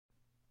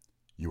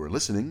You are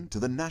listening to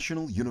the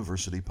National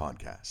University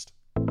Podcast.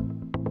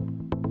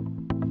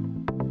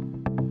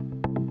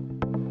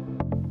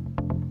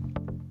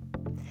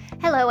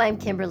 Hello, I'm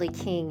Kimberly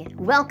King.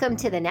 Welcome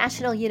to the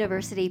National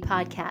University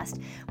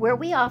Podcast, where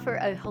we offer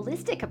a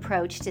holistic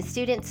approach to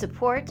student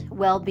support,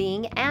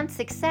 well-being, and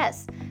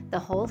success, the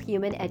whole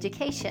human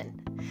education.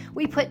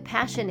 We put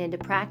passion into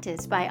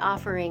practice by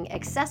offering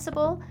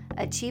accessible,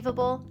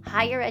 achievable,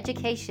 higher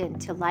education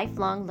to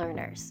lifelong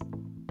learners.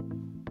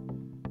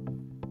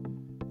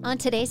 On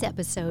today's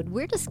episode,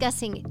 we're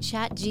discussing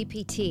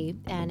ChatGPT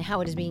and how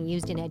it is being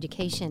used in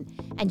education.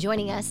 And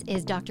joining us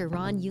is Dr.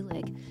 Ron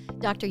Uhlig.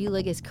 Dr.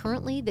 Uhlig is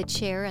currently the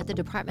chair at the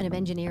Department of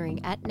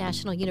Engineering at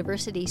National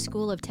University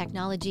School of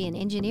Technology and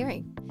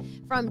Engineering.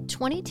 From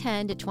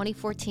 2010 to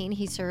 2014,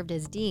 he served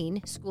as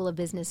Dean, School of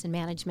Business and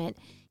Management.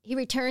 He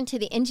returned to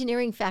the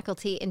engineering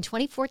faculty in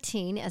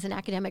 2014 as an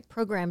academic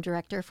program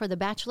director for the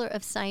Bachelor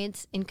of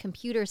Science in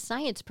Computer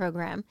Science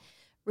program,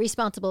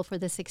 responsible for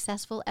the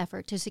successful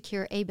effort to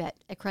secure ABET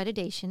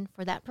accreditation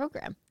for that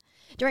program.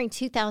 During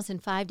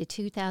 2005 to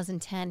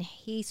 2010,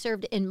 he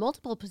served in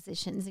multiple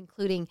positions,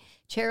 including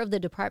chair of the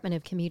Department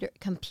of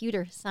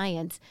Computer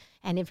Science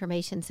and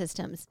Information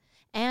Systems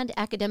and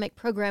academic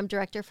program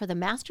director for the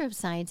Master of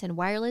Science in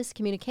Wireless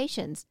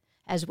Communications,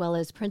 as well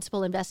as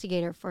principal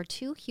investigator for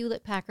 2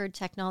 Hewlett-Packard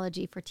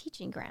Technology for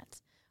Teaching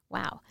grants.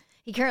 Wow.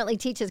 He currently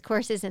teaches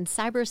courses in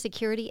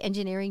cybersecurity,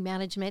 engineering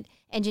management,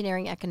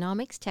 engineering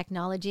economics,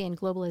 technology and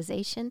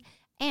globalization,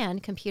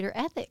 and computer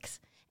ethics.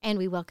 And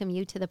we welcome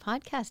you to the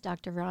podcast,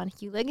 Dr. Ron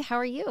Uhlig. How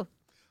are you?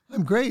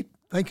 I'm great.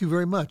 Thank you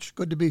very much.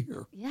 Good to be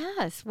here.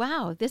 Yes.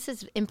 Wow. This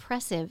is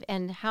impressive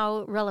and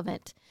how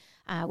relevant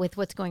with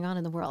what's going on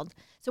in the world.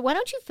 So why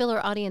don't you fill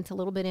our audience a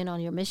little bit in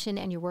on your mission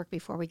and your work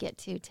before we get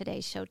to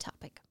today's show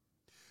topic?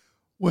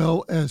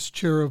 Well, as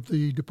chair of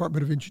the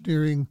Department of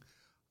Engineering,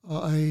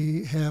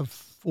 I have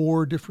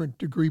 4 different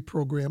degree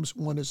programs.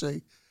 One is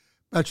a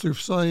Bachelor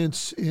of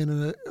Science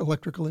in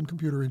Electrical and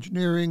Computer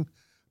Engineering,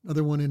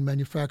 another one in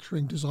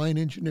Manufacturing Design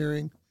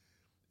Engineering,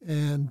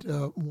 and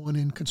one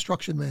in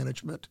Construction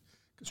Management,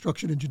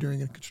 Construction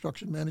Engineering and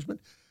Construction Management.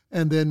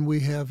 And then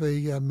we have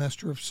a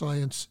Master of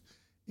Science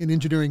in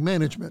Engineering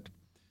Management.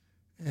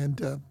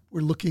 And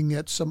we're looking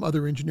at some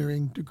other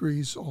engineering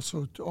degrees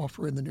also to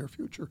offer in the near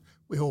future,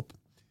 we hope.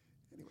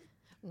 Anyway.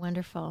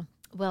 Wonderful.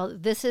 Well,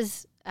 this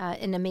is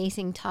an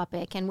amazing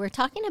topic, and we're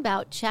talking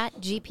about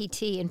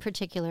ChatGPT in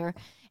particular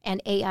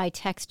and AI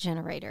text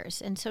generators.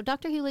 And so,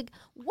 Dr. Uhlig,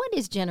 what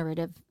is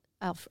generative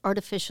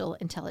artificial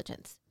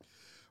intelligence?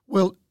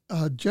 Well,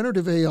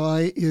 generative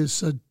AI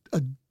is a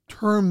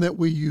term that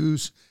we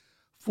use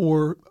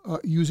for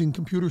using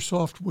computer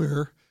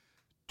software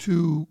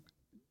to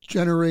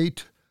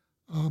generate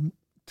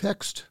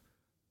text,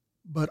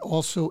 but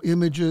also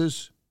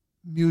images,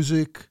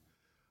 music,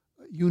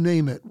 you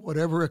name it,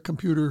 whatever a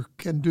computer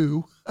can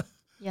do.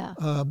 Yeah.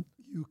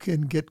 You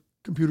can get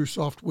computer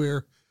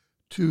software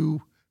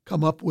to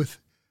come up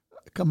with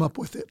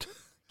it.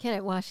 Can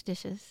it wash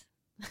dishes?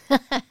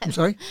 I'm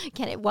sorry?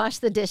 Can it wash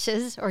the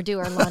dishes or do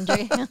our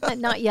laundry?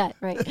 Not yet,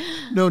 right?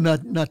 No,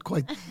 not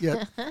quite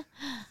yet.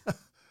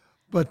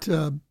 But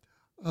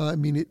I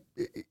mean,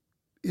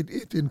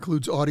 it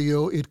includes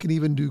audio. It can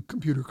even do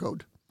computer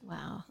code.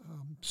 Wow.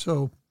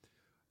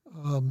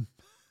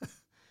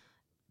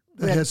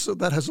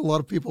 That has a lot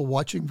of people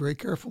watching very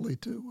carefully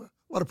too.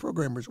 A lot of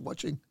programmers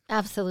watching.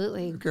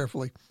 Absolutely. Very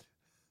carefully.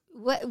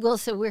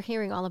 So we're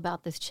hearing all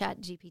about this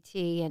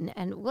ChatGPT,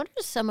 and what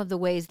are some of the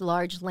ways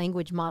large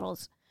language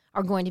models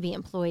are going to be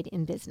employed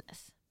in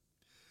business?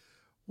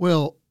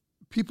 Well,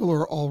 people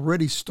are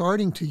already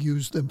starting to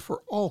use them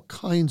for all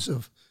kinds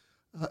of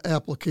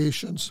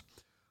applications.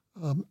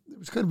 There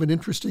was kind of an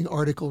interesting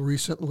article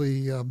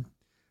recently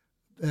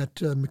that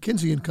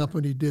McKinsey and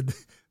Company did.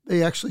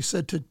 They actually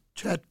said to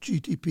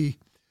ChatGPT,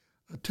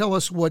 tell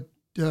us what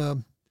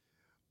the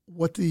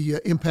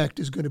impact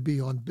is going to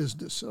be on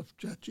business of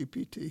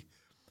ChatGPT.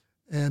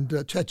 And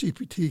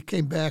ChatGPT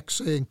came back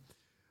saying,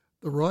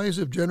 the rise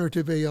of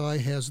generative AI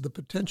has the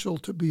potential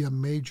to be a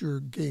major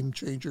game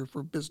changer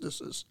for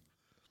businesses.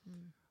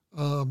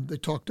 They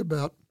talked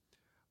about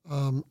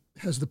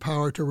has the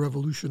power to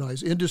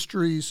revolutionize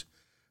industries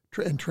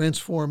and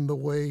transform the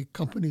way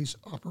companies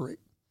operate.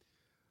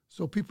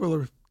 So people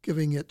are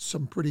giving it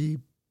some pretty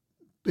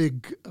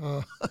big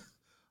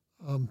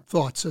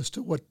thoughts as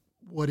to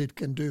what it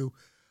can do.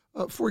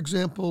 For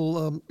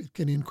example, it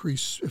can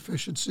increase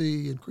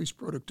efficiency, increase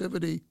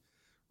productivity,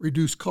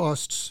 reduce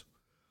costs,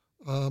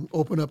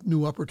 open up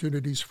new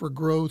opportunities for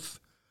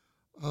growth.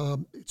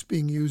 It's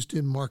being used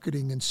in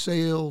marketing and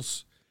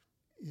sales,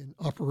 in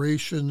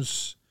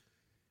operations,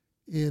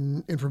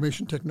 in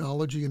information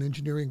technology and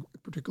engineering,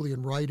 particularly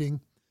in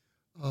writing,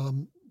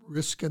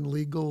 risk and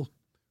legal,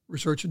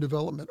 research and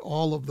development.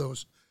 All of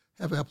those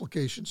have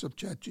applications of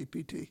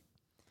ChatGPT.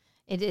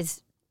 It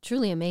is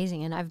truly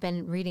amazing, and I've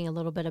been reading a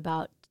little bit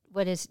about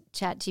what is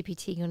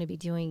ChatGPT going to be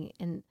doing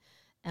in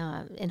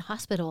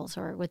hospitals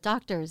or with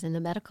doctors in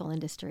the medical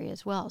industry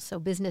as well. So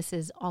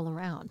businesses all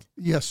around.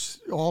 Yes,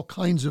 all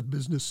kinds of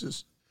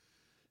businesses.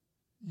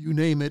 you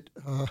name it.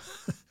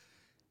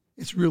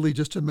 It's really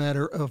just a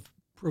matter of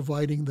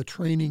providing the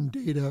training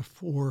data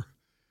for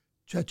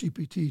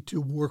ChatGPT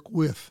to work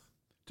with,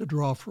 to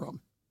draw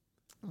from.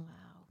 Wow.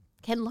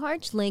 Can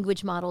large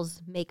language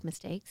models make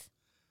mistakes?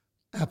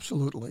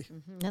 Absolutely.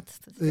 Mm-hmm. That's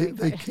the scary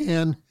They part.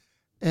 can,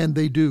 and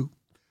they do.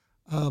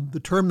 The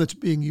term that's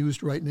being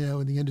used right now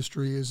in the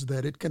industry is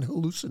that it can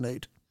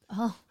hallucinate,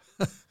 Oh,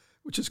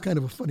 which is kind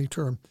of a funny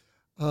term.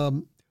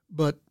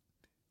 But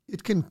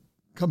it can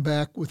come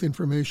back with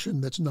information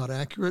that's not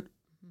accurate.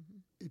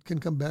 mm-hmm. It can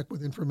come back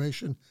with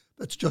information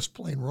that's just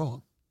plain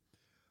wrong.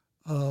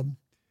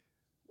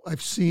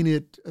 I've seen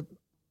it.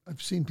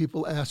 I've seen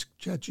people ask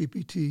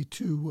ChatGPT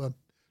to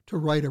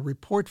write a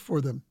report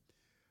for them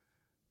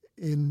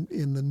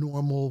in the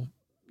normal,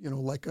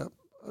 like a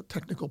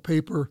technical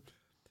paper,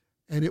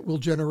 and it will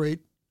generate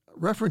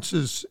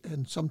references,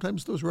 and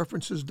sometimes those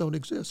references don't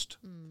exist.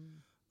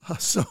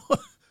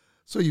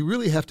 So you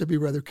really have to be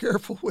rather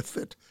careful with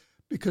it,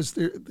 because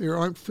there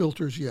aren't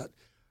filters yet.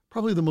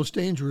 Probably the most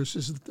dangerous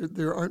is that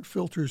there aren't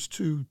filters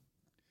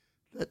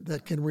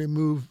that can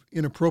remove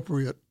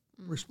inappropriate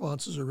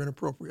responses or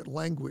inappropriate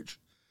language.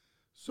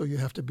 So you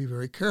have to be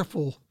very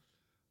careful.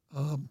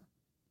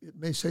 It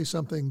may say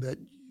something that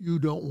you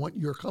don't want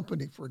your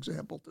company, for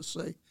example, to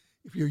say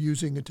if you're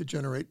using it to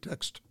generate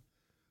text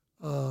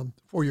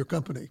for your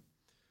company.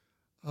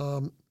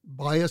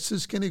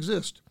 Biases can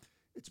exist.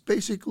 It's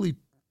basically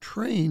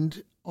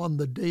trained on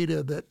the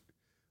data that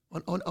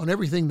on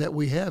everything that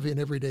we have in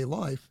everyday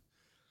life,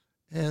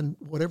 and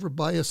whatever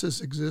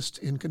biases exist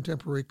in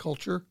contemporary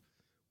culture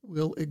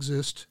will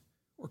exist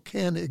or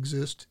can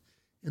exist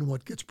in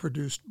what gets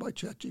produced by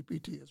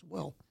ChatGPT as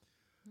well.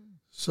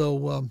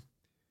 So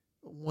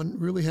one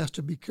really has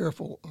to be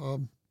careful.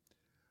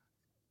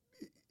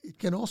 It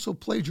can also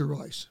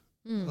plagiarize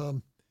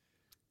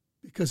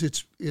because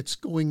it's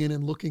going in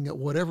and looking at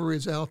whatever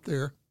is out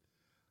there.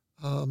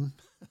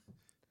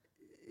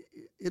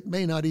 It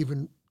may not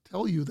even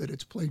tell you that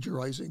it's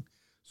plagiarizing.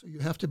 So you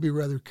have to be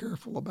rather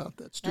careful about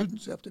that.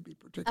 Students have to be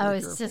particularly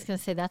careful. I was just going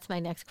to say, that's my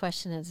next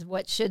question is,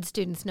 what should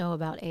students know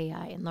about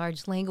AI and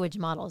large language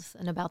models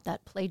and about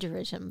that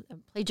plagiarism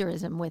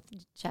with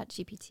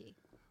ChatGPT?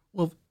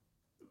 Well,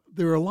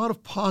 there are a lot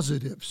of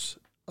positives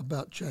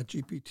about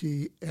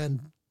ChatGPT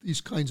and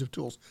these kinds of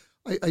tools.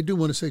 I do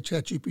want to say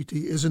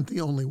ChatGPT isn't the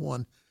only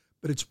one,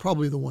 but it's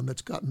probably the one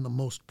that's gotten the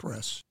most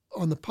press.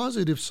 On the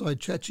positive side,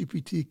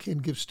 ChatGPT can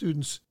give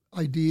students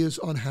ideas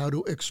on how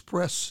to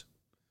express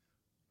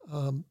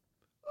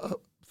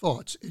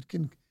thoughts. It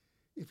can,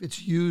 if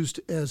it's used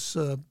as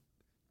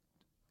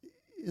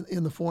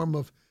in the form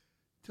of,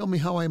 tell me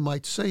how I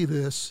might say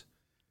this,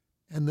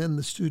 and then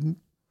the student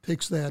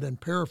takes that and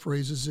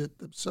paraphrases it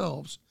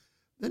themselves,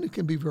 then it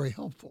can be very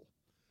helpful.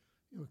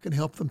 It can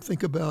help them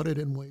think about it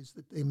in ways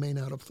that they may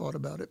not have thought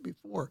about it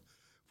before.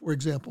 For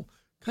example,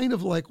 kind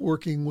of like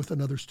working with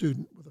another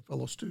student, with a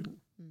fellow student,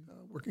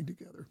 working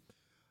together.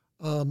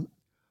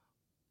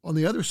 On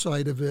the other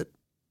side of it,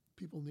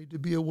 people need to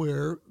be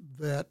aware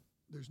that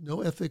there's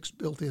no ethics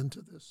built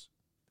into this.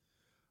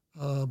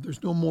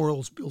 There's no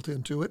morals built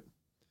into it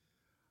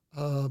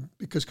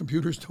because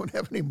computers don't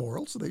have any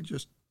morals. They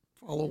just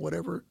follow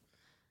whatever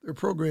their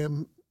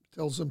program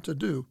tells them to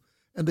do.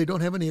 And they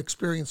don't have any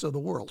experience of the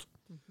world.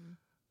 Mm-hmm.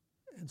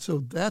 And so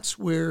that's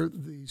where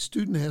the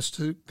student has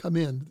to come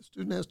in. The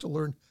student has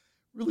to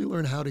really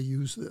learn how to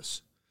use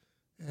this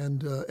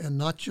and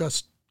not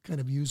just kind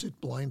of use it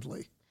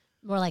blindly.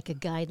 More like a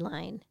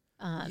guideline.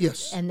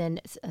 Yes. And then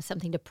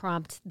something to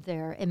prompt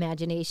their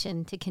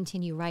imagination to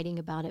continue writing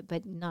about it,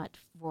 but not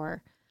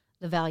for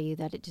the value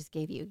that it just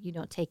gave you. You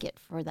don't take it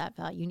for that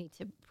value. You need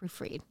to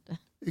proofread.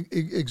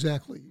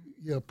 Exactly.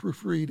 Yeah,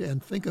 proofread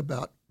and think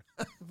about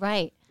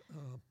right.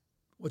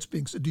 What's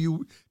being said.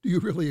 Do you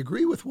really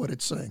agree with what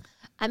it's saying?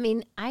 I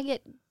mean, I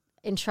get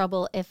in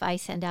trouble if I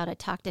send out a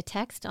talk to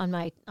text on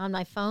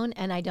my phone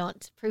and I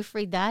don't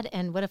proofread that.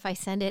 And what if I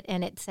send it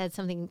and it said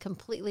something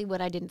completely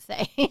what I didn't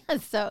say?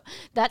 So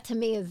that to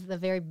me is the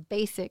very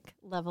basic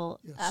level.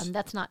 Yes.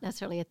 That's not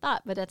necessarily a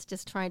thought, but that's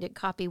just trying to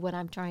copy what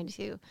I'm trying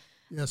to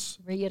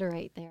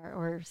reiterate there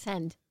or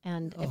send.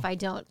 And if I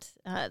don't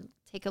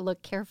take a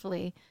look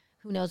carefully,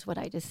 who knows what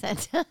I just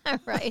said,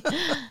 right?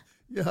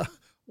 Yeah.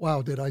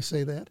 Wow, did I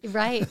say that?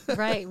 Right.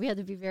 We have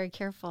to be very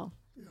careful.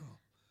 Yeah.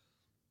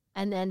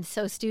 And then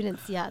so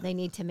students, they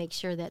need to make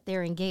sure that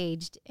they're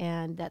engaged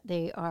and that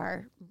they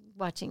are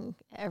watching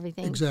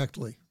everything.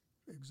 Exactly,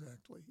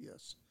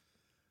 yes.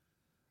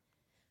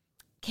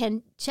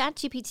 Can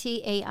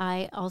ChatGPT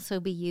AI also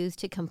be used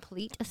to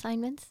complete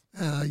assignments?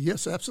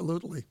 Yes,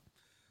 absolutely.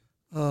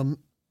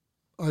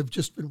 I've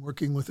just been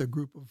working with a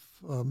group of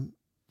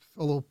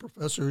fellow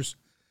professors.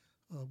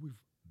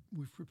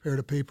 We've prepared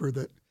a paper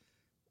that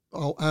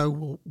I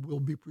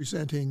will be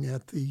presenting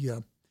at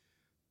the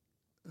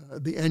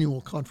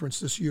annual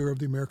conference this year of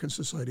the American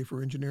Society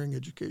for Engineering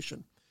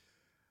Education.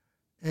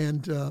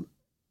 And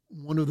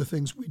one of the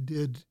things we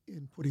did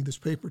in putting this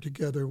paper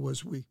together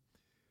was we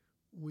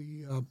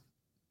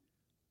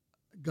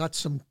got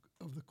some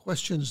of the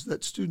questions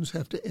that students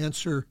have to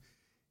answer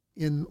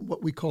in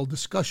what we call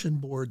discussion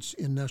boards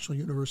in National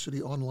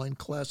University online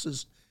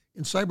classes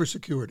in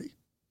cybersecurity.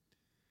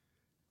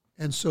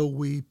 And so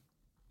we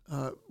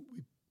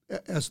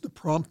as the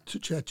prompt to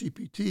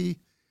ChatGPT,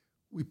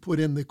 we put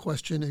in the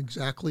question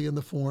exactly in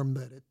the form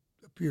that it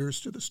appears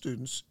to the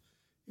students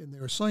in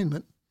their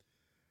assignment.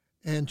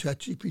 And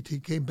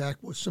ChatGPT came back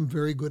with some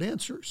very good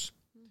answers.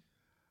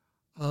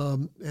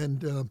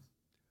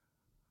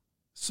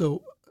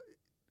 So,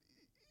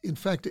 in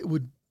fact, it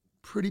would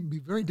be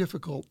very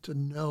difficult to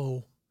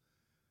know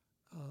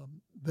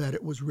that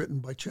it was written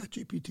by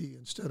ChatGPT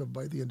instead of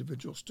by the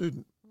individual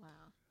student. Wow.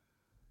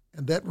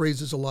 And that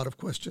raises a lot of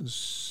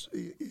questions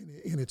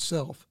in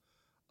itself.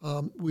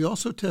 We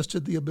also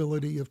tested the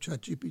ability of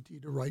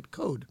ChatGPT to write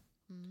code.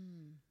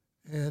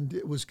 And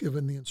it was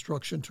given the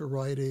instruction to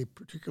write a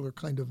particular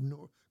kind of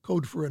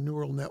code for a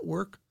neural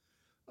network,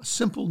 a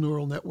simple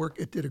neural network.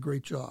 It did a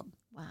great job.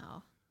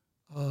 Wow.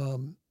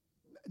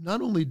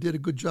 Not only did a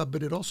good job,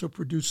 but it also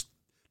produced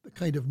the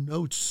kind of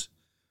notes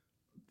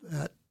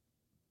that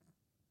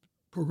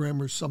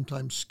programmers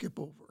sometimes skip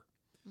over.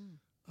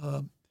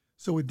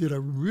 So it did a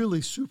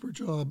really super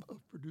job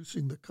of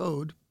producing the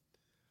code.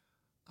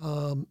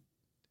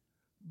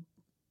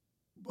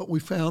 But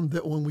we found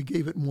that when we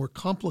gave it more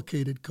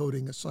complicated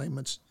coding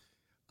assignments,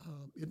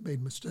 it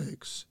made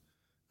mistakes.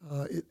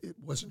 It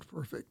wasn't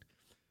perfect.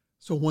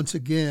 So once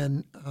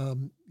again,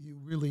 you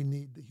really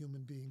need the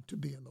human being to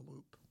be in the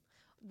loop.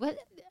 What?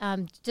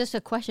 Just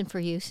a question for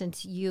you,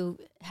 since you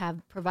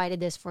have provided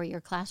this for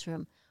your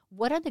classroom.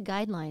 What are the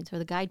guidelines or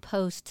the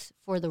guideposts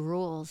for the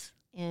rules?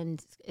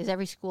 And is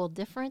every school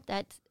different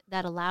that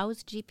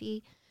allows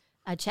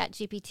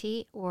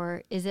ChatGPT,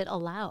 or is it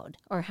allowed?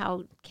 Or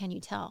how can you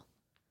tell?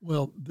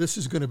 Well, this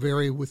is going to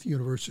vary with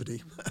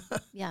university.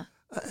 Yeah.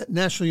 At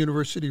National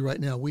University right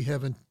now, we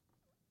haven't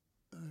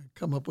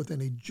come up with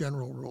any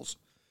general rules.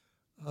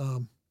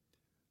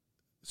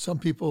 Some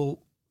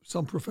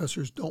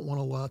professors don't want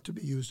to allow it to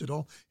be used at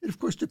all. It, of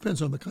course,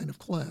 depends on the kind of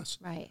class.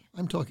 Right.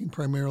 I'm talking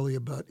primarily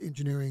about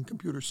engineering,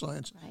 computer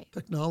science,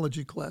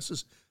 technology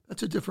classes.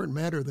 That's a different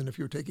matter than if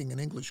you're taking an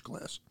English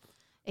class.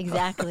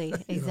 Exactly,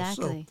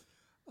 exactly.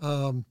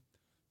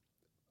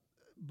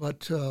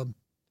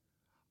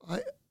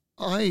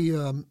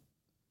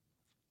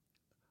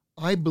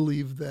 I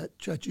believe that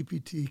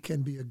ChatGPT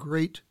can be a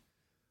great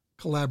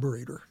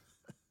collaborator.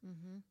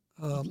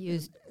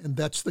 And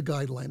that's the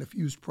guideline, if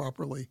used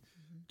properly,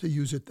 to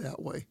use it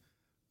that way.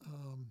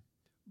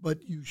 But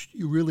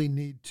you really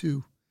need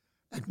to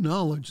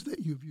acknowledge that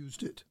you've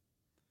used it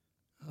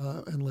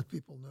and let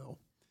people know.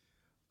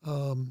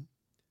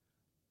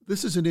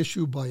 This is an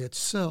issue by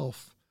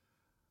itself.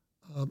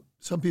 I've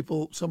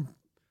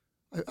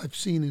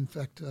seen, in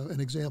fact, an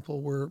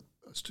example where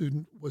a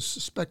student was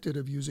suspected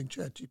of using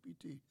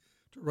ChatGPT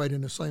to write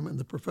an assignment, and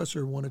the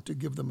professor wanted to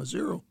give them a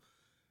 0.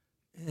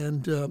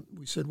 And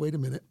we said, wait a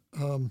minute.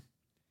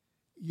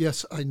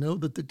 Yes, I know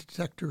that the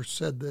detector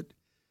said that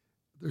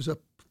there's a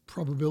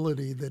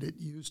probability that it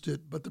used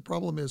it, but the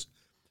problem is,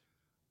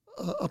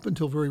 up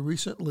until very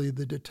recently,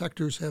 the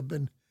detectors have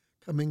been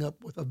coming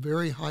up with a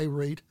very high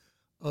rate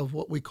of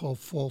what we call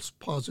false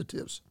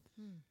positives.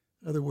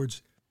 In other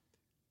words,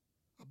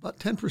 about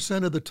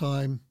 10% of the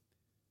time,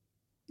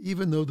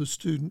 even though the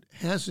student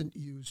hasn't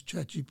used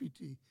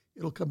ChatGPT,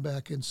 it'll come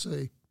back and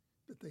say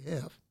that they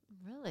have.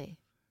 Really?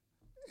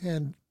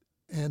 And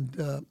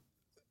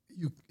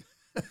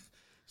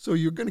so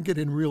you're going to get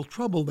in real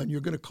trouble. Then you're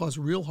going to cause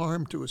real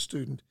harm to a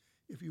student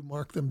if you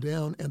mark them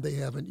down and they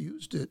haven't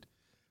used it.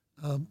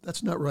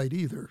 That's not right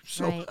either.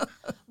 So. Right.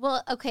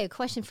 Well, okay, a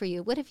question for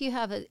you. What if you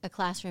have a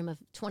classroom of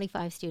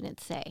 25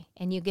 students, say,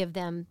 and you give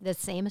them the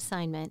same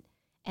assignment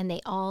and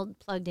they all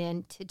plugged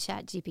in to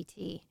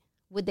ChatGPT?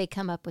 Would they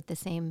come up with the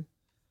same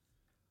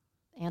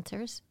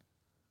answers?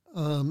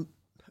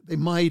 They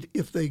might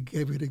if they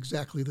gave it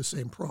exactly the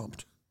same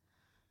prompt.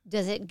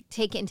 Does it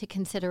take into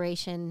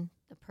consideration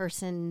the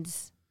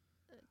person's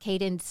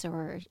cadence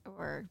or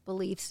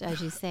beliefs,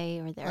 as you say,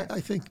 or their?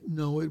 I think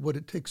no. What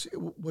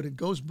it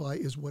goes by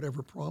is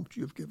whatever prompt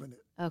you've given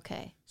it.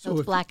 Okay, so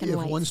it's black and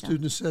white. If one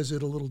student says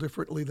it a little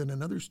differently than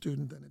another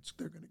student, then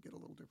they're going to get a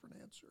little different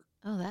answer.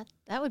 Oh,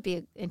 that would be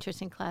an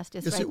interesting class,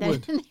 just yes, right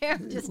there and there,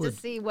 just to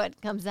see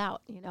what comes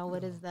out.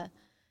 What is the?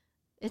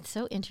 It's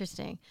so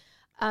interesting.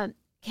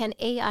 Can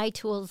AI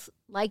tools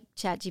like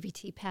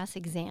ChatGPT pass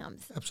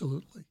exams?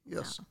 Absolutely,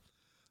 yes.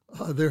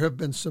 Wow. There have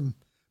been some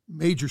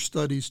major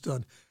studies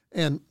done,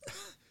 and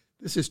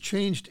this has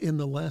changed in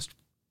the last,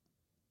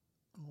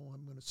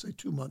 I'm going to say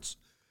 2 months.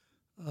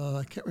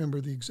 I can't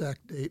remember the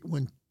exact date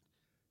when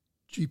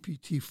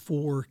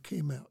GPT-4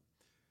 came out.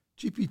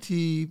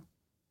 GPT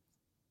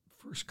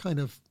first kind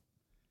of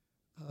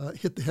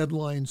hit the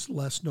headlines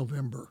last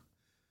November,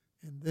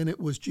 and then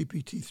it was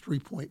GPT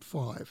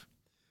 3.5.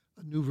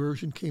 A new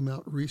version came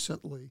out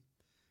recently,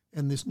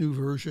 and this new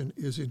version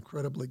is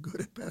incredibly good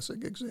at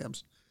passing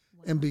exams.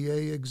 Wow.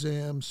 MBA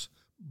exams,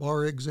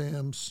 bar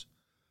exams,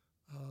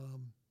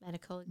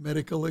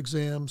 medical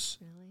exams,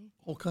 really?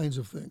 all kinds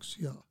of things,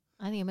 yeah.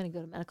 I think I'm going to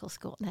go to medical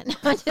school. No,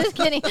 I'm just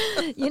kidding.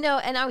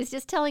 And I was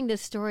just telling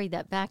this story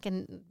that back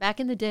in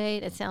the day,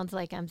 it sounds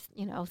like I'm,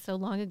 so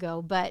long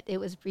ago, but it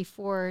was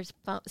before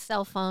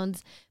cell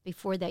phones,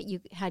 before that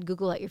you had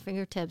Google at your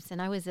fingertips. And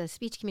I was a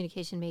speech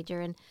communication major,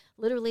 and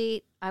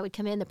literally I would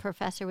come in, the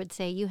professor would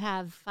say, you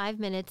have 5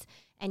 minutes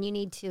and you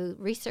need to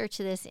research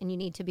this and you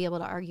need to be able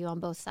to argue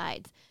on both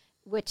sides.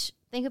 Which,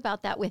 think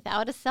about that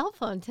without a cell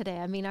phone today.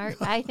 I mean,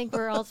 I think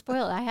we're all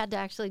spoiled. I had to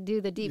actually do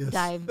the deep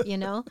dive,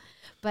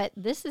 But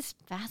this is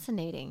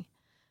fascinating.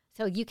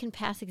 So you can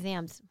pass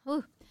exams.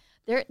 Whew.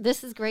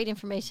 This is great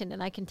information,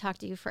 and I can talk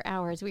to you for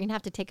hours. We're going to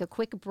have to take a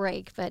quick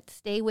break, but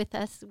stay with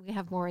us. We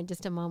have more in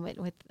just a moment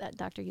with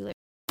Dr. Uhlig.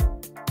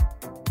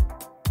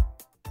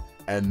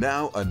 And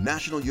now a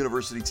National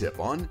University tip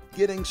on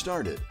getting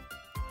started.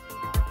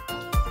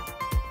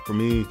 For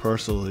me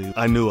personally,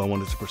 I knew I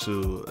wanted to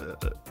pursue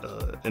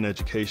an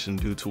education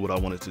due to what I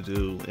wanted to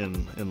do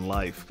in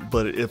life.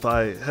 But if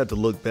I had to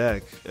look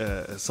back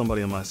at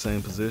somebody in my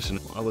same position,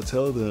 I would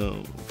tell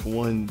them, for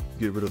one,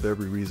 get rid of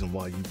every reason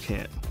why you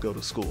can't go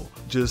to school.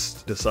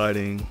 Just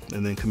deciding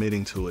and then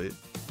committing to it.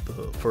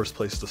 The first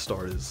place to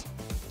start is,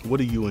 what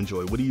do you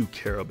enjoy? What do you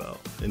care about?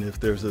 And if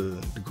there's a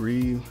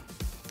degree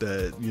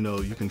that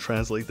you can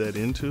translate that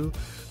into,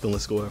 then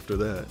let's go after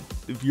that.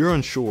 If you're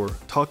unsure,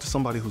 talk to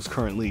somebody who's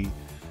currently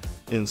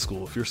in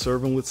school. If you're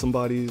serving with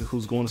somebody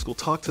who's going to school,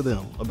 talk to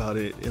them about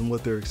it and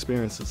what their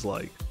experience is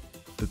like.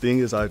 The thing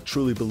is, I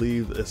truly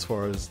believe, as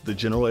far as the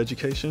general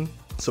education,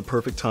 it's a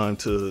perfect time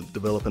to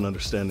develop an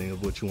understanding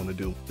of what you want to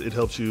do. It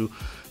helps you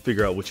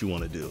figure out what you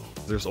want to do.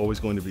 There's always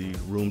going to be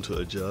room to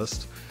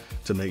adjust,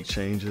 to make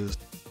changes.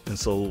 And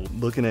so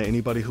looking at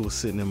anybody who was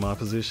sitting in my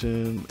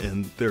position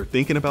and they're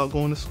thinking about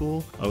going to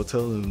school, I would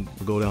tell them,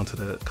 go down to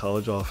that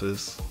college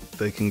office.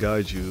 They can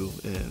guide you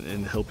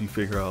and help you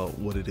figure out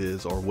what it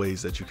is or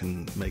ways that you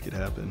can make it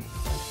happen.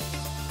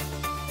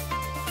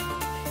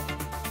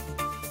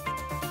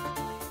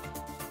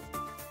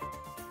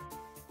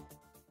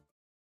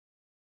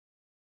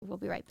 We'll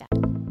be right back.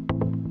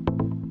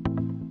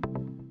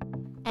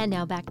 And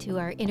now back to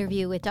our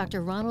interview with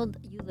Dr. Ronald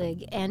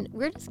Uhlig, and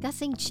we're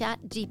discussing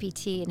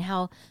ChatGPT and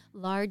how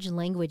large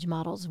language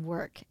models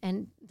work.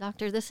 And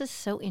Doctor, this is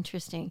so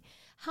interesting.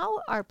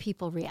 How are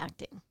people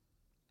reacting?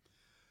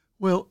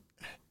 Well,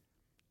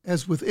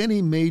 as with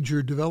any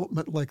major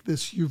development like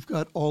this, you've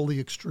got all the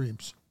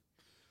extremes.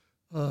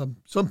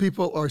 Some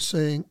people are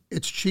saying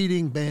it's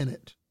cheating, ban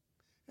it.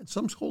 And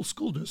some whole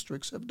school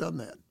districts have done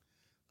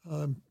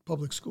that,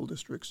 public school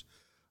districts.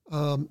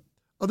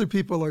 Other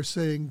people are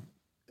saying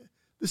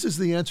this is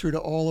the answer to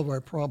all of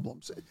our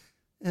problems.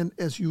 And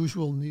as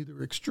usual,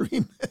 neither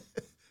extreme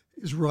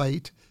is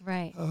right.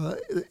 Right.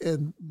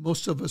 And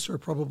most of us are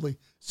probably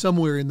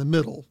somewhere in the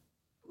middle,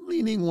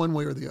 leaning one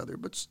way or the other,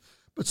 but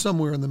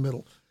somewhere in the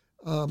middle.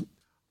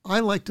 I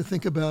like to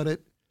think about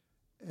it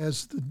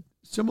as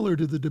similar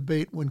to the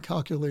debate when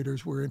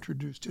calculators were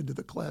introduced into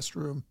the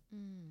classroom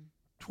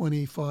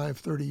 25,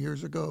 30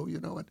 years ago,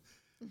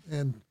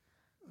 and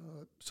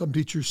some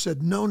teachers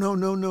said,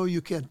 no,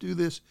 you can't do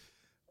this.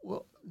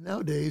 Well,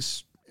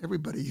 nowadays,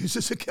 everybody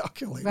uses a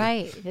calculator.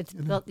 Right. It's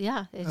built,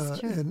 it's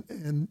true.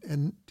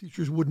 And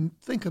teachers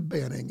wouldn't think of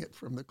banning it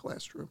from the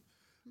classroom.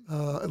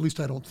 At least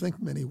I don't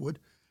think many would.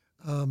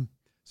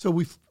 So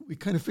we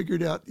kind of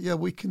figured out,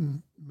 we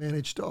can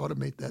manage to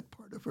automate that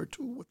part of our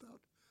tool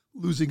without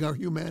losing our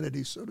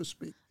humanity, so to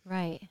speak.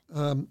 Right.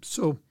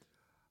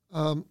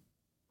 The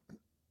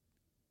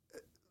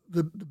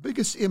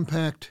biggest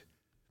impact,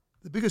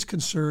 the biggest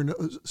concern,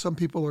 some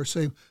people are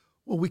saying,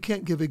 well, we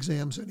can't give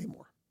exams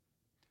anymore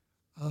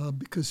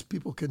because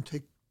people can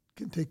take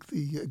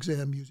the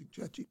exam using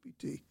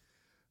ChatGPT.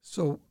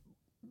 So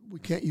we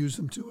can't use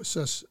them to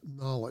assess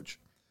knowledge.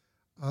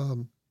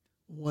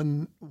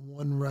 One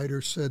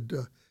writer said,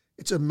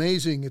 it's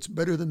amazing. It's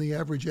better than the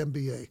average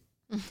MBA.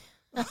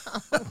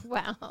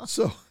 Wow.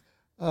 So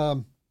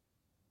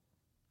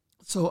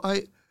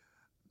I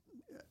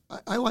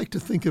like to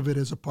think of it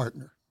as a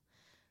partner.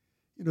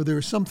 There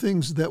are some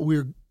things that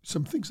we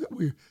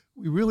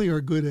really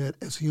are good at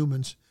as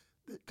humans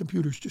that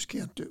computers just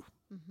can't do.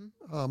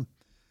 Mm-hmm.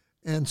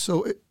 And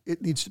so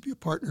it needs to be a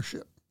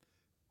partnership.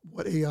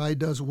 What AI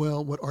does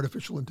well, what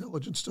artificial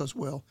intelligence does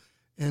well,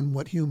 and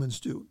what humans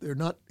do. They're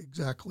not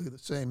exactly the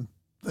same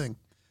thing.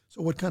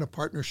 So what kind of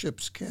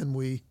partnerships can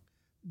we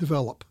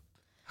develop?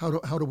 How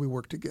do we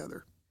work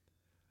together?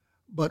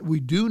 But we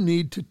do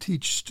need to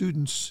teach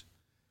students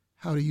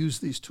how to use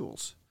these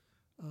tools.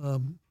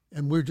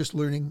 And we're just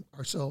learning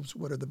ourselves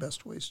what are the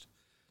best ways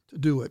to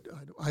do it.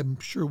 I'm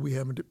sure we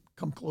haven't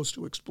come close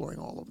to exploring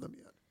all of them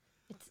yet.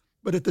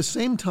 But at the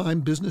same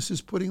time, business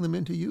is putting them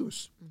into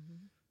use.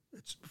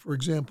 Mm-hmm. For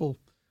example,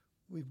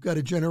 we've got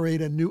to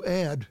generate a new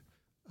ad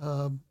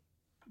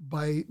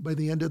by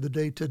the end of the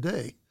day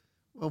today.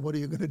 Well, what are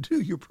you going to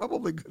do? You're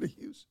probably going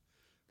to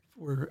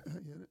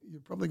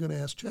you're probably going to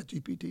ask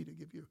ChatGPT to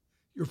give you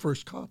your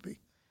first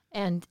copy.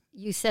 And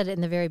you said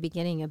in the very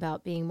beginning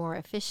about being more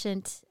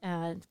efficient,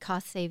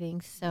 cost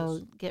savings.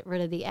 So get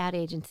rid of the ad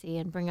agency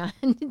and bring on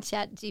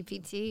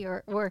ChatGPT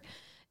or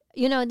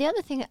The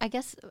other thing, I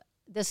guess,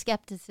 the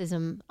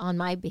skepticism on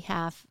my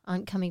behalf,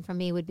 coming from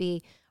me, would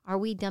be: Are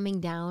we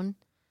dumbing down?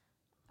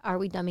 Are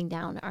we dumbing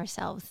down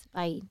ourselves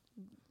by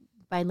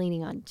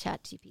leaning on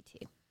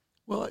ChatGPT?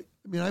 Well,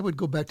 I would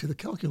go back to the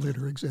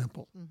calculator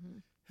example. Mm-hmm.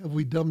 Have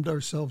we dumbed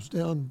ourselves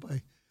down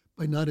by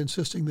not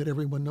insisting that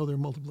everyone know their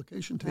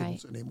multiplication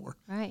tables anymore?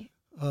 Right.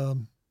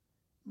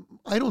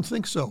 I don't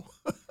think so.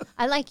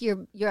 I like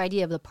your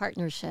idea of the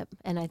partnership,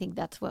 and I think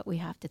that's what we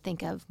have to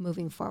think of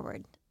moving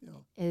forward.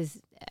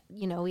 Is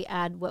we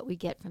add what we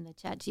get from the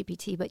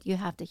ChatGPT, but you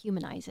have to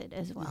humanize it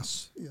as well.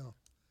 Yes. Yeah.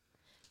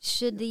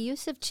 Should the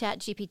use of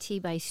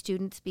ChatGPT by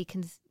students be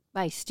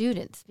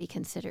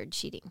considered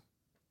cheating?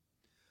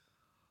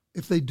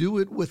 If they do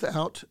it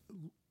without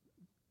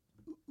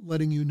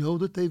letting you know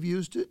that they've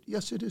used it,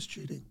 yes, it is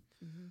cheating.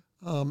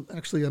 Mm-hmm.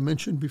 Actually, I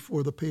mentioned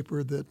before the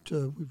paper that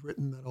we've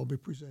written that I'll be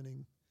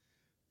presenting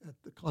at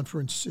the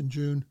conference in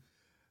June.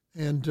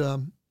 And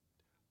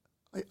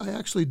I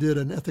actually did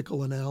an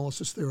ethical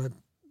analysis there.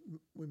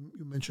 When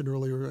you mentioned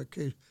earlier,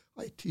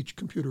 I teach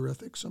computer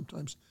ethics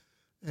sometimes.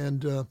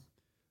 And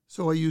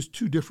so I used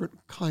two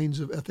different kinds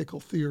of ethical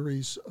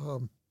theories.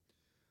 One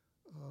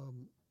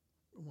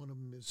of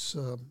them is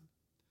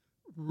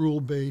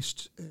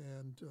rule-based,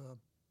 and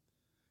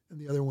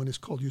the other one is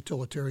called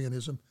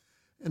utilitarianism.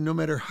 And no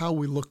matter how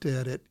we looked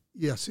at it,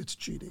 yes, it's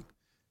cheating.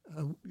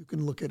 You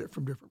can look at it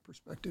from different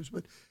perspectives,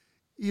 but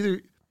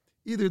either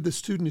the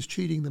student is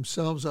cheating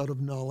themselves out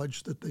of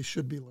knowledge that they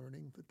should be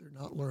learning, that they're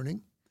not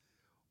learning,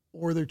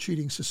 or they're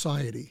cheating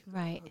society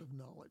out of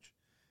knowledge.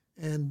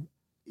 And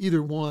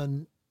either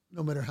one,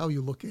 no matter how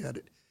you look at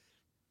it,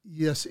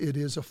 yes, it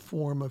is a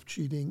form of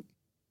cheating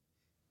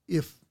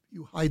if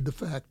you hide the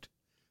fact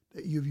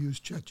that you've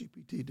used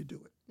ChatGPT to do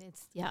it.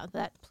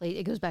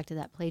 It goes back to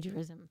that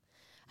plagiarism.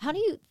 How do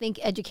you think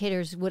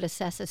educators would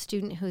assess a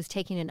student who's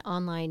taking an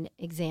online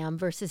exam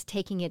versus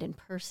taking it in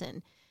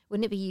person?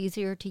 Wouldn't it be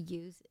easier to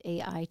use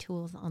AI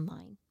tools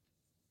online?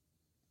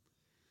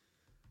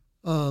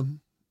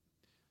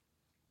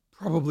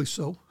 Probably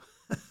so.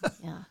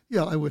 Yeah.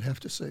 Yeah, I would have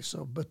to say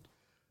so. But,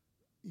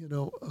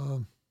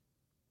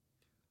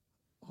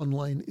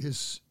 online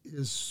is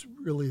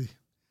really,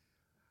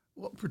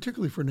 well,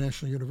 particularly for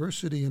National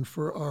University and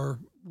for our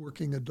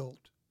working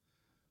adult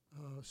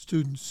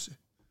students,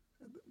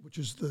 which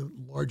is the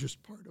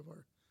largest part of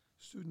our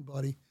student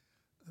body,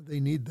 they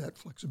need that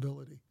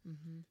flexibility.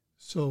 Mm-hmm.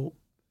 So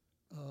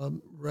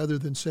rather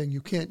than saying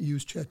you can't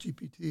use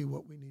ChatGPT,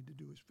 what we need to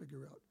do is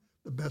figure out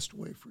the best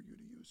way for you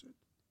to use it.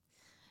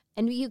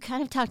 And you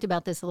kind of talked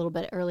about this a little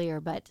bit earlier,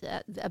 but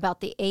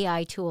about the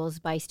AI tools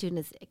by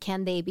students,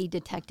 can they be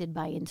detected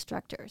by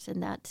instructors?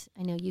 And that,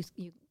 I know you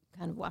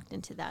kind of walked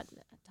into that,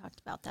 talked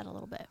about that a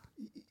little bit.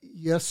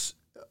 Yes,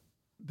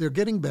 they're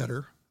getting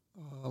better.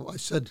 I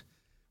said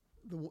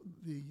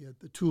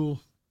the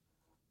tool,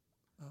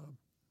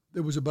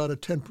 there was about a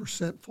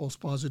 10% false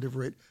positive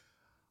rate.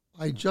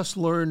 I just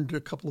learned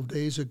a couple of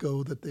days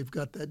ago that they've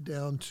got that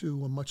down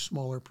to a much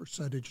smaller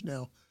percentage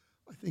now.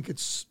 I think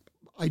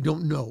I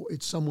don't know,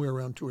 it's somewhere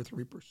around 2 or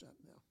 3%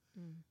 now.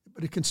 Mm.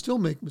 But it can still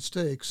make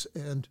mistakes,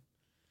 and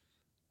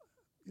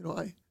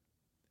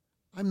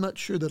I'm not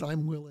sure that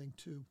I'm willing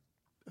to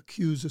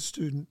accuse a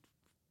student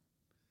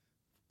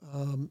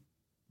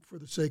for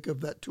the sake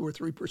of that 2 or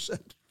 3%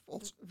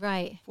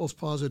 false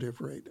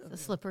positive rate. It's a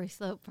slippery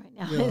slope right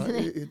now, yeah,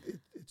 isn't it?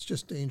 It's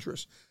just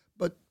dangerous.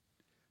 But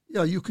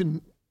yeah, you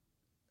can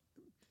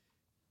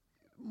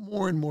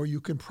more and more you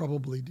can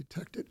probably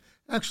detect it.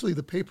 Actually,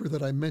 the paper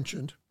that I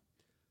mentioned,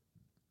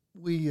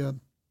 we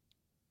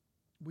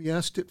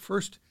asked it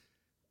first.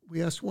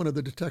 We asked one of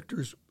the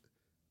detectors,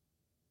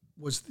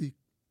 was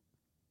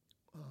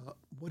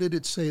what did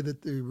it say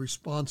that the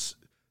response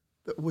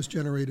that was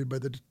generated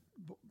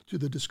to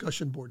the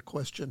discussion board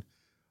question,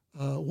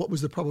 what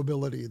was the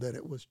probability that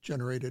it was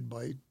generated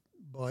by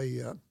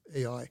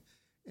AI?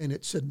 And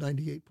it said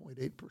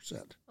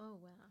 98.8%. Oh,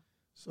 wow.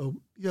 So,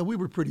 yeah, we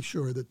were pretty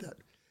sure that.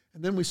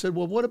 And then we said,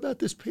 well, what about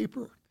this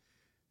paper?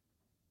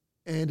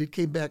 And it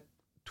came back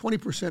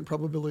 20%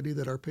 probability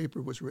that our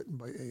paper was written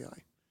by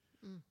AI.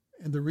 Mm.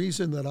 And the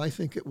reason that I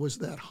think it was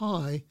that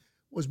high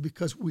was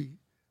because we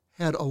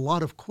had a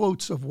lot of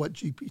quotes of what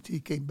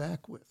GPT came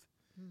back with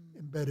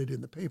embedded in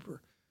the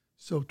paper.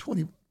 So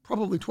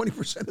probably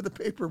 20% of the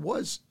paper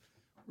was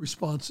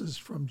responses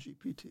from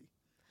GPT.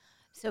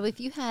 So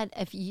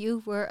if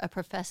you were a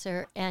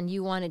professor and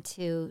you wanted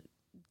to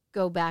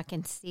go back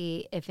and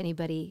see if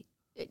anybody,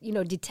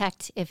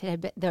 detect if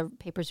the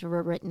papers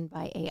were written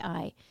by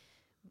AI,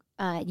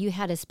 you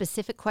had a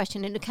specific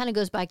question, and it kind of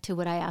goes back to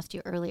what I asked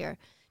you earlier.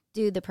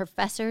 Do the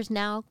professors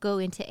now go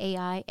into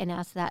AI and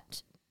ask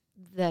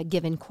the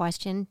given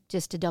question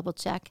just to double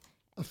check?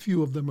 A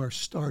few of them are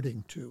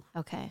starting to.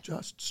 Okay.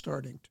 Just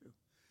starting to.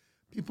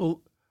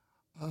 People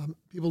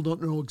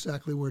don't know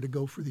exactly where to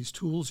go for these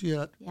tools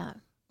yet. Yeah.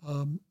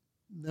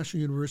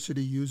 National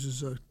University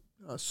uses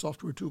a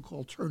software tool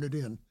called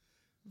Turnitin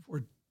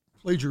for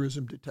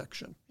plagiarism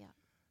detection. Yeah.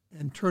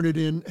 And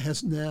Turnitin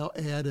has now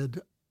added,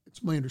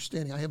 it's my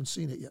understanding, I haven't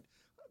seen it yet,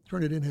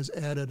 Turnitin has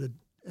added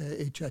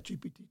a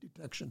ChatGPT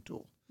detection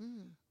tool.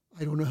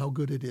 I don't know how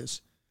good it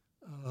is.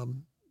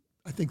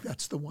 I think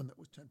that's the one that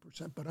was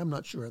 10%, but I'm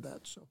not sure of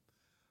that. So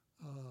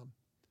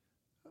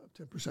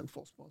 10%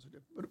 false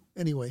positive. But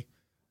anyway,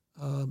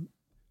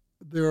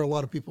 there are a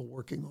lot of people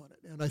working on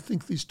it. And I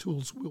think these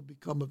tools will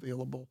become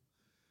available,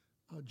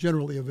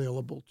 generally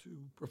available to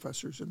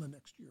professors in the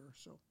next year or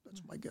so.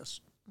 That's my guess.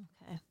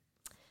 Okay.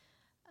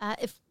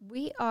 If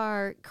we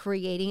are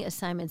creating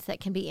assignments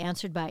that can be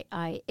answered by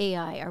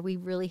AI, are we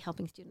really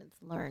helping students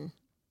learn?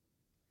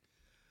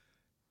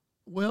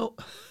 Well,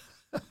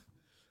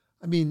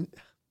 I mean,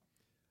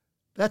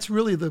 that's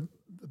really the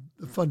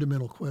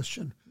fundamental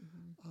question.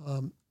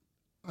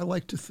 I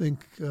like to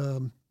think,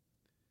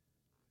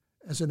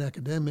 as an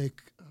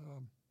academic,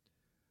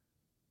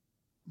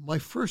 my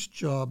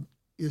job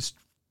is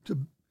to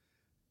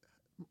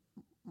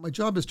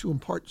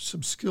impart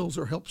some skills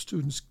or help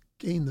students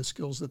gain the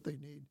skills that they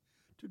need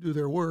to do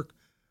their work.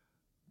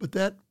 But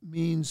that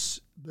means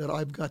that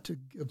I've got to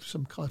give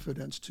some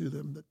confidence to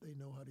them that they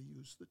know how to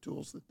use the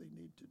tools that they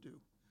need to do,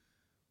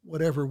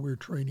 whatever we're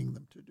training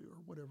them to do or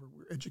whatever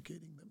we're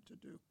educating them to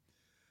do.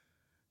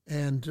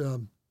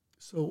 And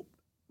so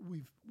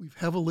we've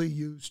heavily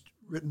used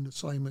written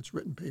assignments,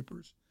 written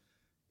papers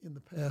in the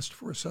past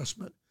for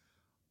assessment.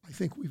 I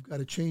think we've got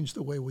to change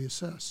the way we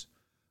assess.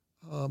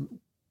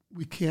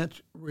 We can't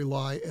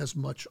rely as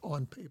much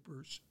on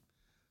papers,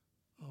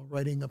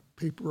 writing a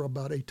paper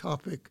about a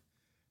topic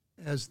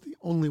as the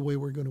only way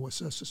we're going to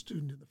assess a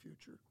student in the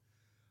future.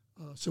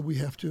 So we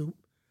have to,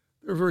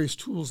 there are various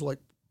tools like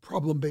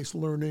problem-based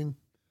learning,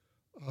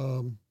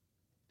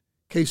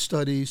 case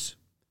studies,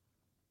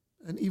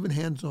 and even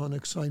hands-on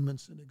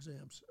assignments and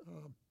exams,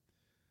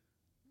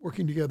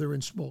 working together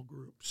in small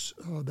groups,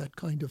 that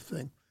kind of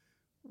thing.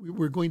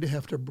 We're going to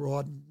have to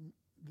broaden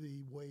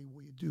the way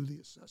we do the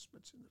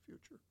assessments in the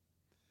future.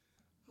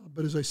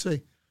 But as I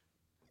say,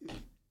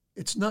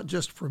 it's not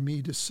just for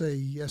me to say,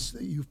 yes,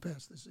 that you've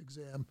passed this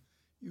exam,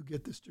 you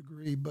get this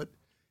degree, but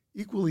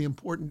equally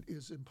important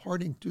is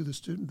imparting to the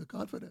student the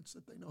confidence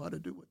that they know how to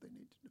do what they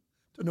need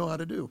to know how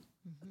to do.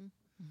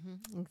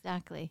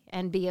 Exactly.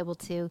 And be able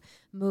to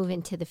move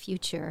into the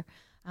future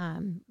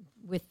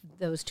with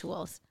those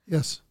tools.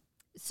 Yes.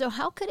 So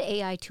how could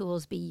AI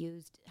tools be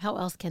used? How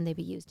else can they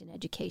be used in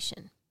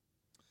education?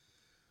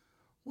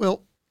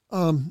 Well,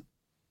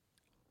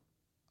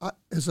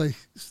 as I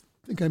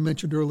think I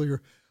mentioned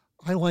earlier,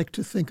 I like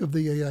to think of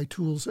the AI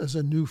tools as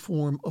a new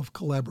form of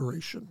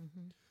collaboration.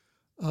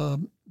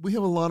 We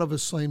have a lot of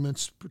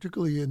assignments,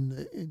 particularly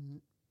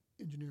in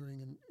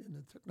engineering and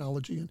in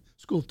technology and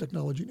School of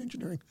Technology and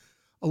Engineering,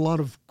 a lot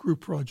of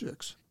group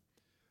projects.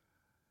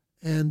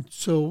 And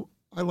so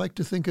I like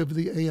to think of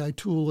the AI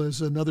tool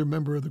as another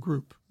member of the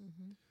group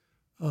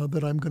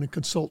that I'm going to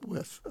consult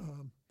with.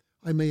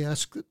 I may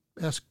ask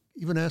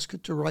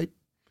it to write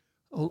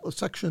a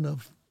section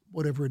of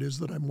whatever it is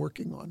that I'm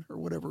working on or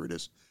whatever it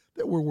is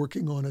that we're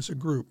working on as a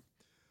group.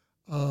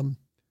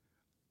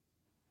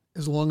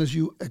 As long as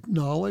you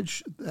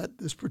acknowledge that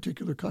this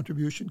particular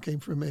contribution came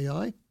from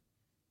AI,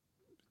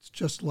 it's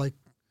just like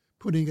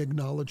putting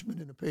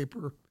acknowledgement in a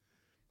paper.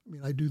 I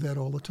mean, I do that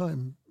all the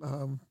time.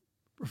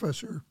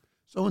 Professor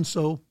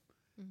so-and-so,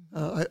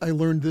 I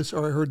learned this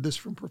or I heard this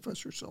from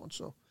Professor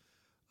so-and-so.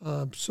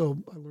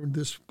 So I learned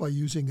this by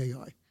using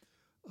AI.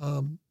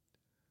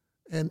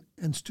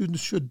 And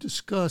students should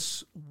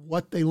discuss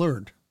what they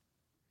learned,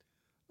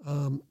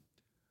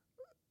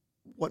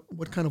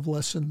 what kind of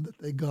lesson that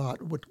they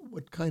got,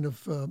 what kind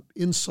of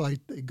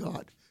insight they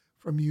got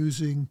from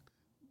using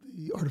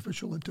the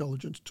artificial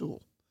intelligence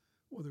tool,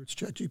 whether it's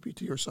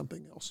ChatGPT or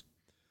something else.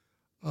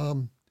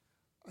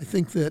 I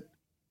think that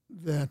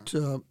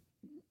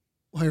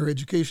higher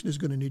education is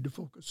going to need to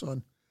focus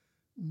on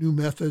new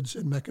methods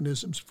and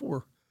mechanisms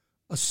for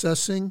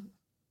assessing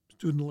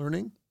student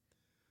learning,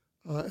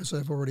 as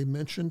I've already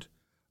mentioned.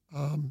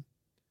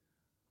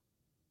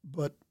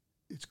 But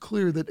it's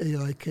clear that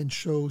AI can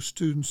show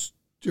students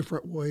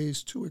different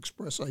ways to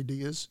express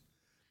ideas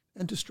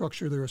and to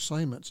structure their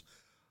assignments.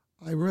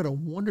 I read a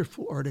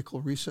wonderful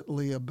article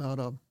recently about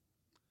a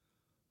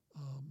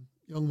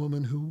young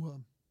woman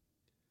who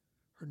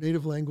her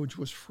native language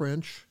was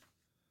French,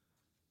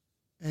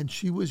 and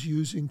she was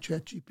using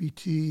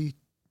ChatGPT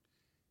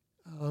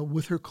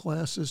with her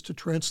classes to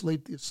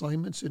translate the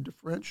assignments into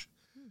French.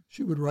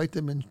 She would write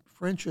them in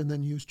French and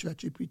then use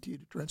ChatGPT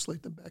to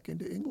translate them back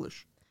into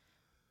English.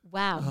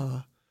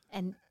 Wow.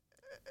 And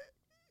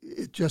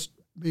it just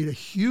made a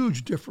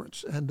huge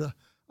difference. And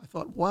I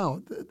thought,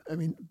 wow,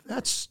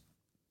 that's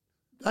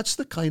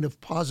the kind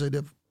of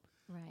positive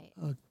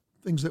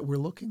things that we're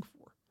looking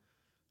for.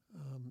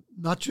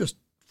 Not just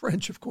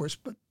French, of course,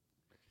 but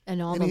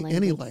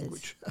any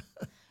language.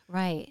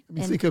 Right. I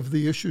mean, think of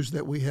the issues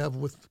that we have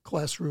with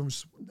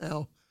classrooms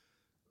now,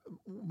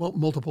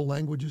 multiple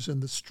languages,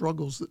 and the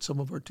struggles that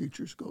some of our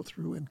teachers go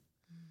through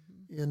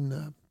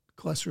in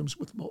classrooms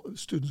with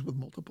students with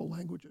multiple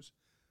languages.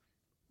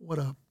 What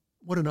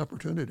an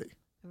opportunity.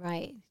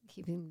 Right.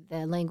 Keeping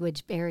the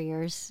language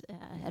barriers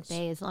at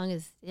bay as long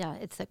as,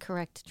 it's a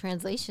correct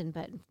translation.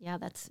 But,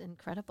 that's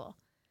incredible.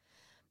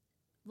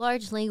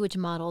 large language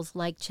models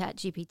like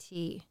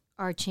ChatGPT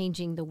are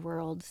changing the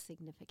world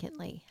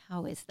significantly.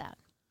 How is that?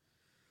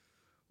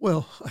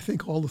 Well, I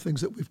think all the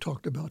things that we've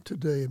talked about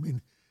today, I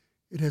mean,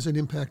 it has an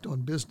impact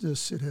on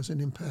business, it has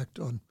an impact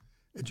on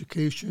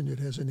education, it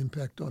has an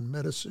impact on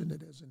medicine,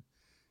 it has an,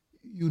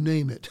 you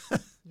name it,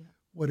 Yeah.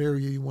 whatever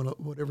area you want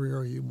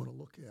to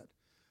look at.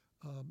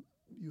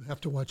 You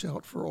have to watch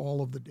out for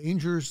all of the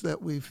dangers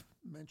that we've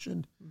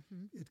mentioned.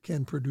 Mm-hmm. It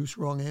can produce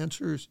wrong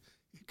answers.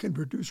 It can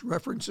produce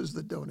references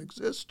that don't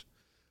exist.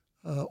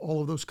 All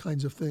of those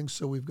kinds of things.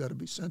 So we've got to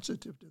be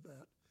sensitive to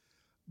that.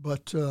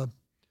 But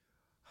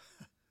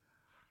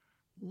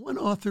one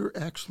author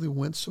actually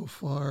went so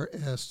far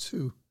as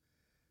to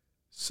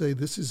say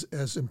this is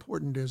as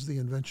important as the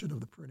invention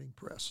of the printing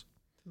press.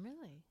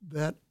 Really?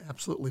 That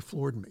absolutely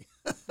floored me.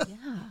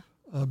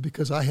 Yeah.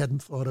 Because I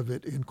hadn't thought of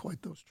it in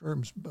quite those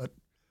terms. But,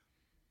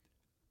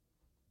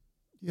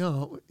 you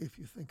know, if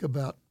you think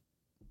about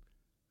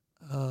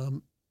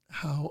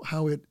how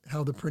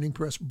the printing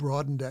press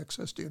broadened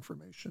access to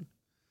information,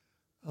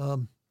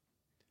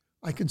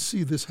 I can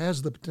see this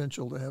has the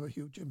potential to have a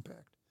huge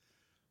impact.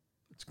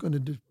 It's going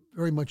to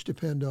very much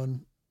depend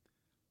on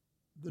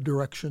the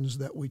directions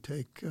that we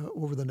take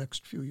over the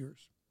next few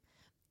years.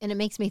 And it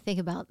makes me think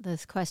about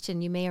this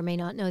question you may or may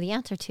not know the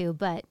answer to,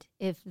 but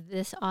if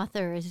this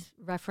author is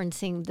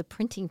referencing the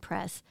printing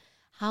press,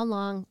 how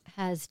long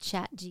has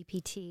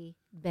ChatGPT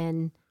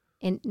been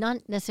in,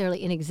 not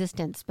necessarily in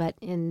existence, but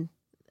in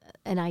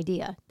an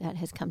idea that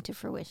has come to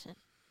fruition?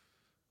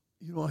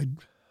 You know,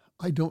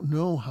 I don't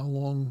know how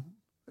long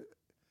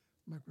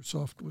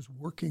Microsoft was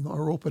working,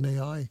 or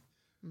OpenAI.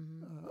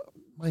 Mm-hmm.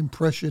 My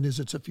impression is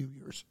it's a few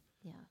years.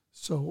 Yeah.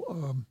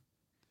 So,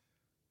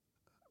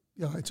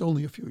 yeah, it's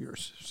only a few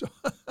years. So,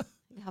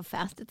 How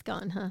fast it's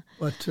gone, huh?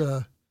 but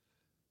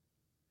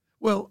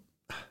well,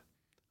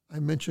 I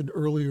mentioned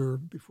earlier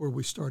before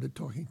we started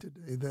talking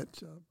today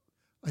that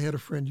I had a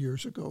friend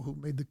years ago who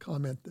made the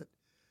comment that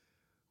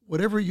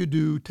whatever you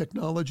do,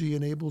 technology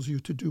enables you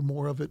to do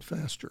more of it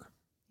faster.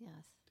 Yes.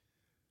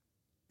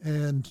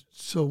 And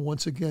so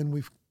once again,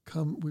 we've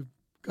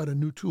got a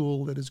new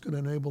tool that is going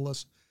to enable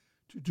us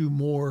to do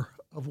more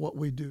of what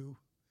we do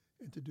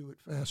and to do it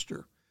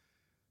faster.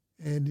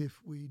 And if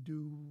we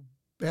do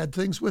bad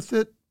things with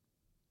it,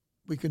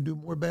 we can do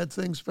more bad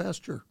things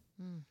faster.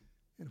 Mm.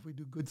 And if we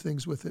do good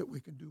things with it,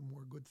 we can do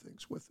more good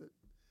things with it.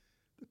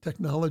 The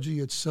technology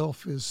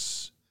itself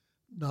is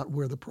not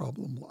where the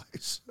problem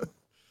lies.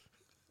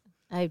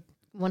 I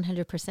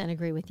 100%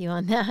 agree with you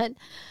on that.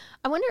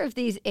 I wonder if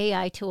these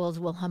AI tools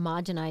will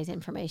homogenize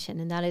information,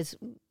 and that is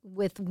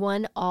with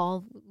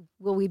will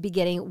we be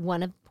getting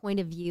one point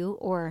of view,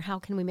 or how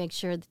can we make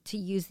sure to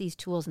use these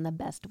tools in the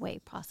best way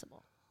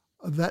possible?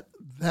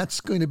 That's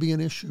going to be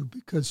an issue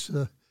because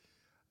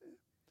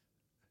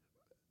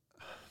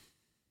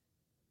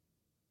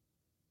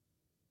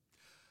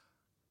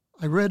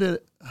I read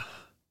a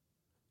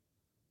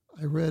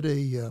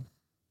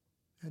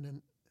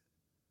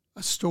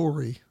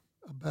story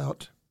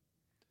about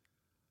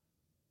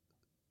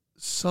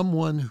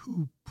someone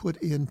who put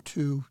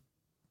into,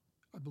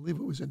 I believe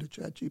it was into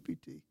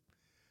ChatGPT,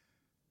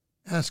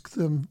 asked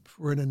them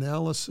for an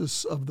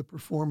analysis of the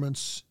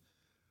performance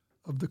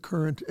of the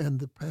current and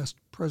the past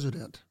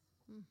president.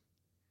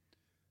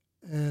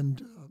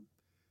 And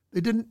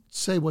they didn't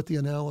say what the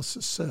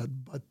analysis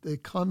said, but they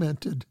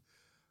commented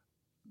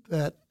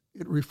that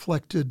it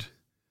reflected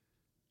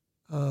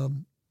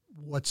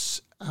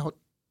what's out,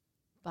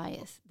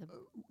 Bias.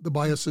 the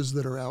biases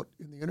that are out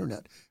in the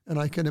internet. And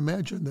I can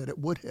imagine that it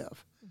would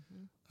have.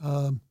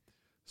 Mm-hmm.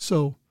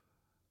 So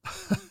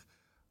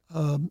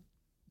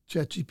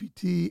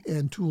ChatGPT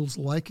and tools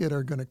like it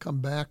are going to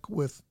come back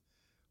with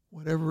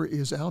whatever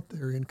is out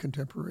there in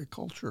contemporary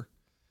culture.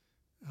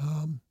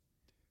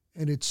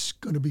 And it's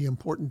going to be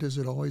important, as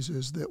it always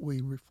is, that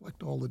we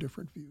reflect all the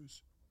different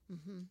views.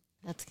 Mm-hmm.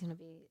 That's going to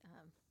be,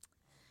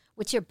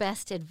 what's your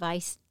best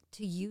advice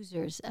to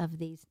users of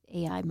these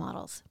AI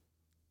models?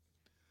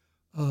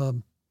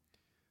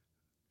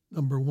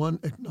 Number one,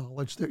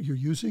 acknowledge that you're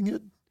using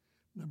it.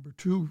 Number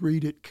two,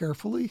 read it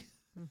carefully.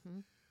 Mm-hmm.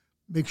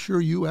 Make sure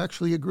you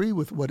actually agree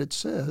with what it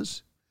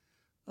says.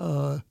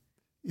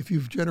 If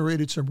you've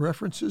generated some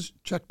references,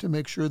 check to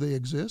make sure they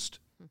exist.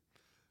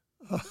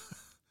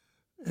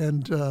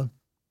 And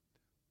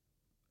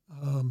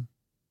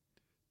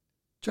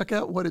check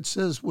out what it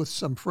says with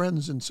some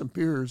friends and some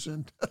peers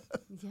and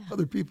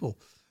other people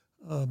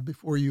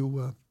before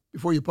you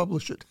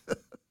publish it.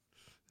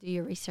 Do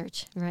your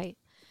research, right?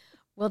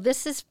 Well,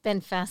 this has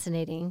been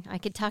fascinating. I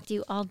could talk to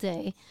you all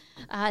day.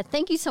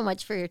 Thank you so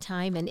much for your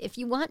time. And if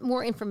you want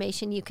more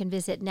information, you can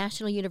visit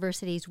National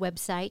University's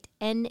website,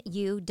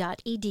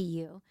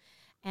 nu.edu.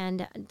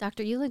 And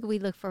Dr. Uhlig, we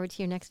look forward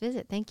to your next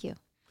visit. Thank you.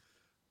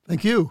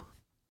 Thank you.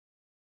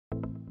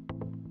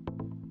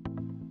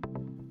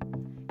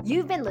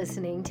 You've been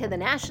listening to the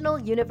National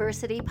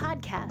University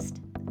Podcast.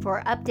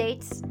 For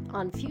updates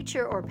on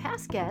future or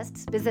past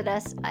guests, visit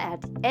us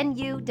at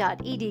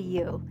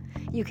nu.edu.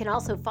 You can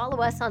also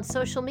follow us on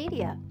social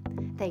media.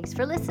 Thanks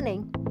for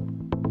listening.